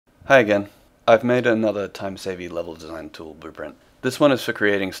Hi again. I've made another time-savvy level design tool blueprint. This one is for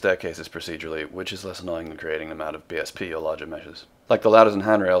creating staircases procedurally, which is less annoying than creating them out of BSP or larger meshes. Like the ladders and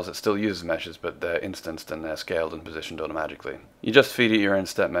handrails, it still uses meshes, but they're instanced and they're scaled and positioned automatically. You just feed it your own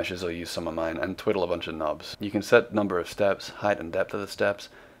step meshes or use some of mine and twiddle a bunch of knobs. You can set number of steps, height and depth of the steps,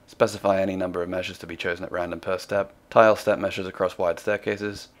 specify any number of meshes to be chosen at random per step, tile step meshes across wide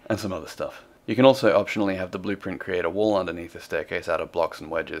staircases, and some other stuff. You can also optionally have the blueprint create a wall underneath the staircase out of blocks and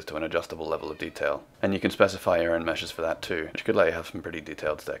wedges to an adjustable level of detail. And you can specify your own meshes for that too, which could let you have some pretty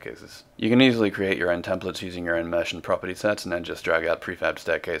detailed staircases. You can easily create your own templates using your own mesh and property sets and then just drag out prefab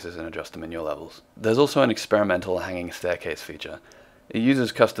staircases and adjust them in your levels. There's also an experimental hanging staircase feature. It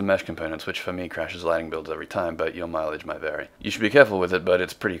uses custom mesh components, which for me crashes lighting builds every time, but your mileage might vary. You should be careful with it, but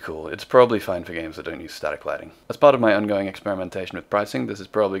it's pretty cool. It's probably fine for games that don't use static lighting. As part of my ongoing experimentation with pricing, this is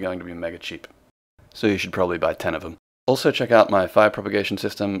probably going to be mega cheap. So you should probably buy 10 of them. Also check out my fire propagation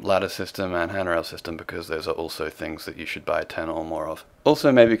system, ladder system, and handrail system because those are also things that you should buy 10 or more of.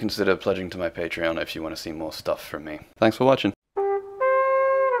 Also maybe consider pledging to my Patreon if you want to see more stuff from me. Thanks for watching.